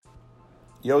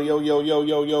Yo, yo, yo, yo,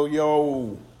 yo, yo,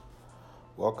 yo.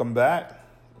 Welcome back.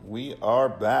 We are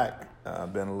back.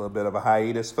 Been a little bit of a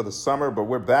hiatus for the summer, but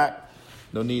we're back.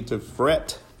 No need to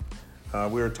fret.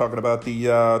 We were talking about the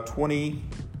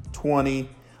 2020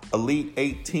 Elite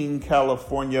 18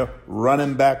 California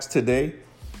running backs today.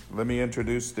 Let me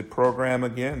introduce the program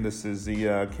again. This is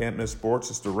the Can't Miss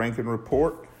Sports. It's the Ranking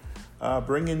Report,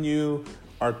 bringing you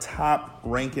our top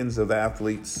rankings of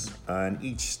athletes in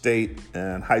each state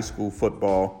and high school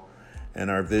football.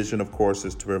 And our vision, of course,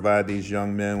 is to provide these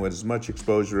young men with as much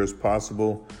exposure as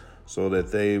possible so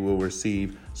that they will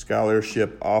receive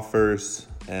scholarship offers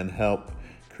and help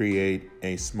create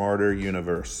a smarter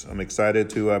universe. I'm excited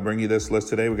to bring you this list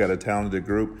today. We got a talented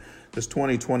group. This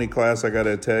 2020 class, I got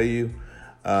to tell you,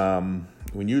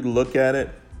 when you look at it,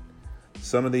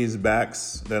 some of these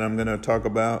backs that I'm going to talk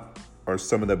about are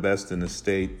some of the best in the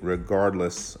state,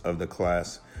 regardless of the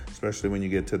class, especially when you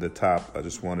get to the top. I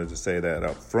just wanted to say that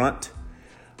up front.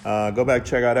 Go back,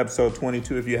 check out episode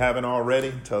 22 if you haven't already.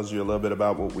 It tells you a little bit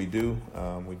about what we do.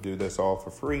 We do this all for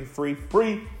free.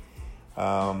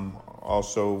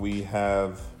 Also, we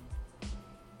have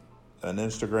an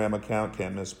Instagram account,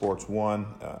 Can't Miss Sports 1.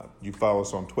 You follow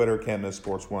us on Twitter, Can't Miss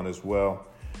Sports 1 as well.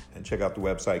 And check out the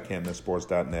website,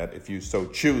 can'tmissports.net, if you so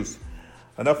choose.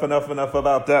 Enough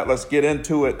about that. Let's get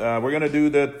into it. We're going to do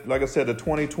like I said, the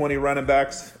 2020 running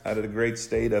backs out of the great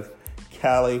state of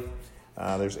Cali.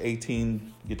 There's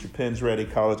 18. Get your pens ready.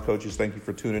 College coaches, thank you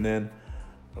for tuning in.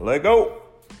 Let go.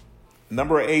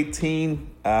 Number 18,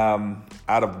 out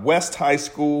of West High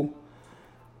School.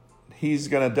 He's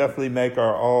going to definitely make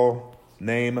our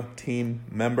all-name team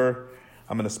member.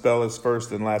 I'm going to spell his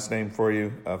first and last name for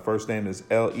you. First name is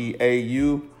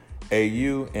Leauna.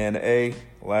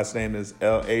 Last name is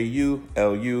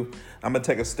Laulu. I'm going to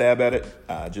take a stab at it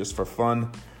just for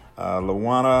fun.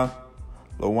 Laulu.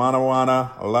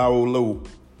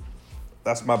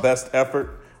 That's my best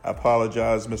effort. I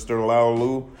apologize, Mr.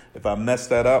 Laulu, if I messed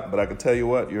that up, but I can tell you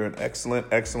what, you're an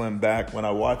excellent back. When I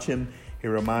watch him, he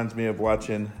reminds me of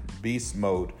watching Beast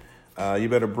Mode. You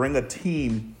better bring a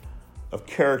team of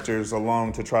characters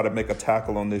along to try to make a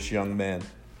tackle on this young man.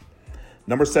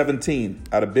 Number 17,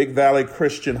 out of Big Valley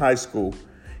Christian High School.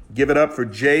 Give it up for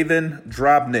Javen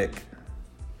Drobnik.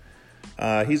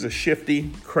 He's a shifty,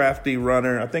 crafty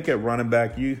runner. I think at running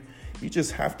back, you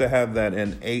just have to have that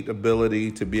innate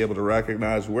ability to be able to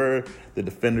recognize where the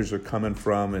defenders are coming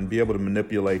from and be able to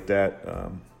manipulate that.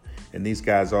 And these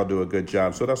guys all do a good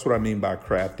job. So that's what I mean by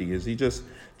crafty, is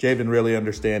Javen really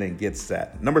understands and gets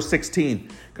that. Number 16,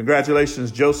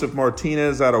 congratulations, Joseph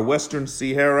Martinez out of Western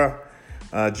Sierra.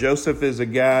 Joseph is a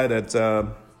guy that's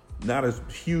not a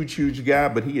huge guy,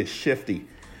 but he is shifty.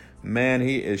 Man,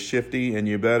 he is shifty, and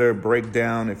you better break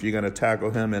down if you're going to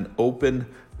tackle him in open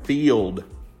field.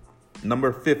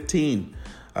 Number 15,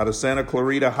 out of Santa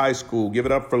Clarita High School. Give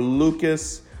it up for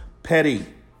Lucas Petty. I'm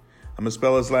going to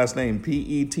spell his last name,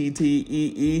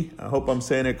 Pettee. I hope I'm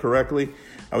saying it correctly.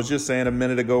 I was just saying a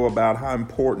minute ago about how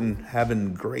important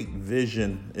having great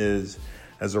vision is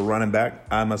as a running back.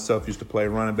 I myself used to play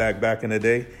running back in the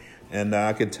day, and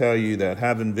I can tell you that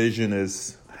having vision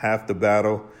is half the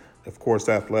battle. Of course,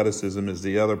 athleticism is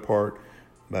the other part.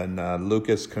 But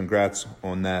Lucas, congrats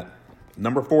on that.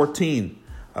 Number 14,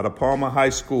 out of Palma High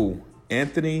School,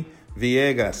 Anthony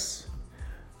Villegas.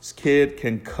 This kid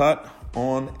can cut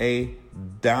on a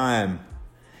dime,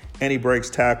 and he breaks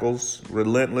tackles,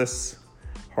 relentless,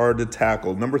 hard to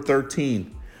tackle. Number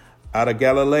 13, out of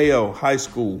Galileo High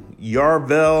School,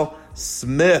 Yarvel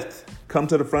Smith. Come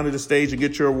to the front of the stage and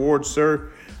get your award,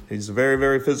 sir. He's a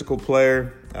very physical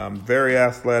player, very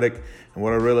athletic. And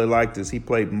what I really liked is he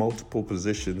played multiple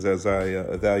positions as I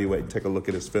evaluate and take a look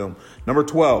at his film. Number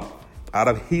 12, out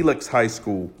of Helix High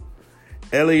School,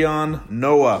 Elion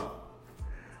Noah.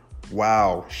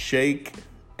 Wow, shake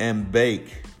and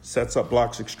bake. Sets up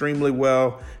blocks extremely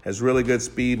well, has really good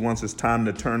speed once it's time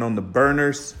to turn on the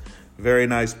burners. Very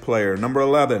nice player. Number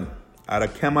 11, out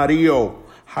of Camarillo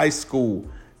High School,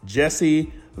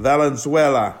 Jesse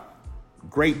Valenzuela.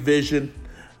 Great vision,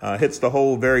 hits the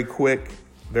hole very quick,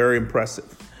 very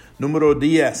impressive. Numero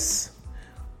 10,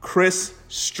 Chris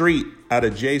Street out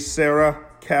of J. Sarah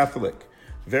Catholic.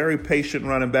 Very patient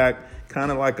running back, kind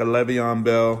of like a Le'Veon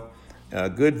Bell.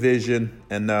 Good vision,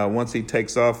 and once he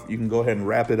takes off, you can go ahead and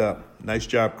wrap it up. Nice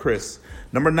job, Chris.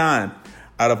 Number 9,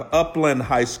 out of Upland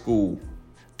High School,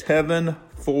 Tevin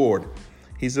Ford.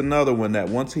 He's another one that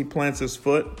once he plants his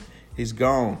foot, he's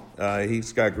gone.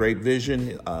 He's got great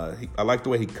vision. I like the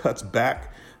way he cuts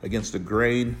back against the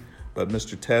grain, but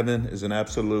Mr. Tevin is an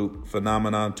absolute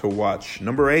phenomenon to watch.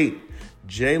 Number 8,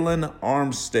 Jalen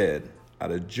Armstead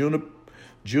out of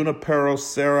Junipero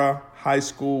Serra High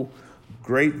School.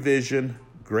 Great vision,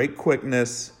 great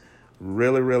quickness,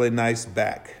 really, really nice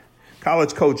back.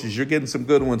 College coaches, you're getting some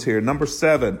good ones here. Number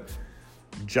 7,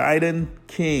 Jaden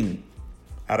King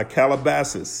out of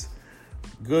Calabasas.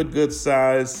 Good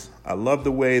size. I love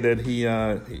the way that he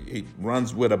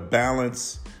runs with a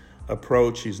balance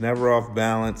approach. He's never off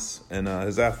balance, and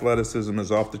his athleticism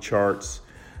is off the charts,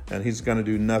 and he's going to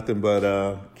do nothing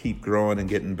but keep growing and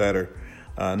getting better.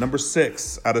 Number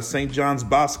 6, out of St. John's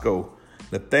Bosco,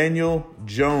 Nathaniel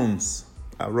Jones.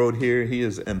 I wrote here, he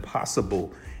is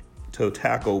impossible to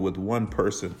tackle with one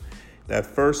person. That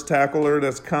first tackler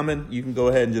that's coming, you can go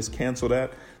ahead and just cancel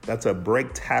that. That's a break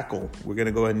tackle. We're going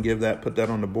to go ahead and put that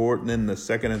on the board. And then the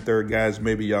second and third guys,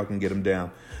 maybe y'all can get them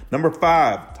down. Number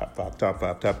 5, top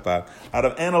five. Out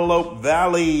of Antelope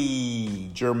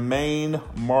Valley, Jermaine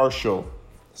Marshall.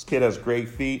 This kid has great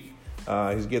feet.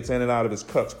 He gets in and out of his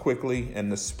cuts quickly,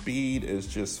 and the speed is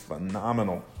just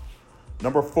phenomenal.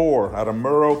 Number 4, out of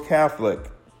Murrow Catholic,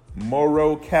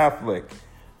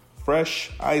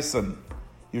 Fresh Ison.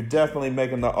 You're definitely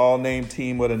making the all-name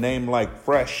team with a name like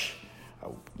Fresh.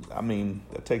 I mean,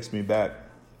 that takes me back.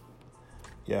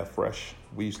 Yeah, Fresh.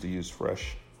 We used to use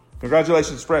Fresh.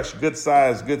 Congratulations, Fresh. Good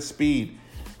size, good speed.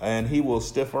 And he will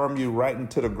stiff arm you right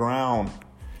into the ground.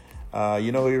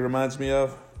 You know who he reminds me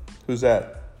of? Who's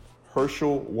that?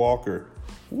 Herschel Walker.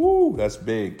 Woo, that's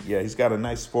big. Yeah, he's got a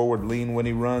nice forward lean when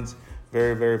he runs.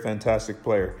 Very, very fantastic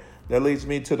player. That leads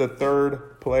me to the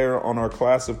third player on our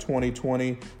class of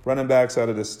 2020, running backs out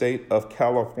of the state of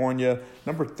California.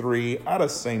 Number 3, out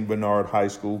of St. Bernard High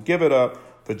School. Give it up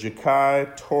for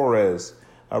Jakai Torres.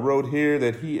 I wrote here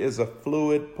that he is a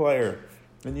fluid player.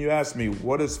 And you asked me,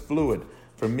 what is fluid?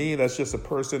 For me, that's just a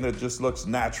person that just looks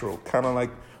natural, kind of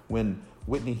like when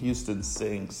Whitney Houston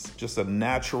sings. Just a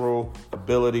natural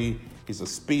ability. He's a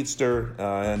speedster,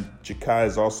 and Jakai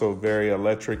is also very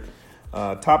electric.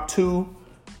 Top 2,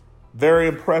 very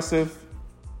impressive,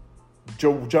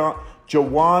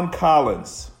 Jawan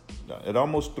Collins. It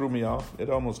almost threw me off. It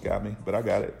almost got me, but I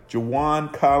got it.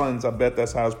 Jawan Collins, I bet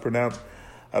that's how it's pronounced,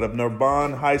 out of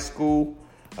Narbonne High School.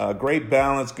 Great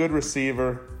balance, good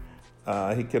receiver.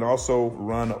 He can also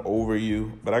run over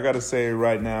you. But I got to say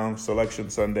right now, Selection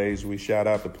Sundays, we shout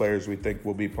out the players we think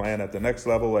will be playing at the next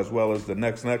level as well as the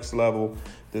next level.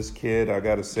 This kid, I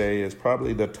got to say, is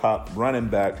probably the top running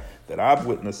back that I've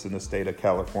witnessed in the state of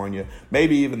California.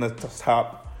 Maybe even the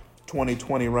top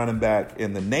 2020 running back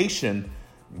in the nation.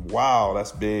 Wow,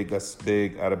 that's big. That's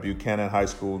big, out of Buchanan High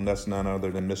School. And that's none other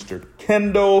than Mr.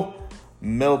 Kendall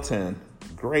Milton.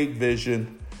 Great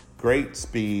vision, great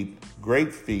speed,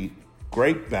 great feet.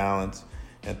 Great balance,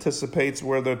 anticipates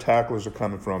where their tacklers are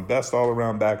coming from. Best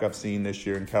all-around back I've seen this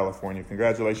year in California.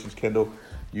 Congratulations, Kendall.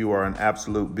 You are an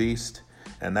absolute beast.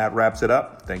 And that wraps it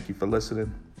up. Thank you for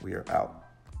listening. We are out.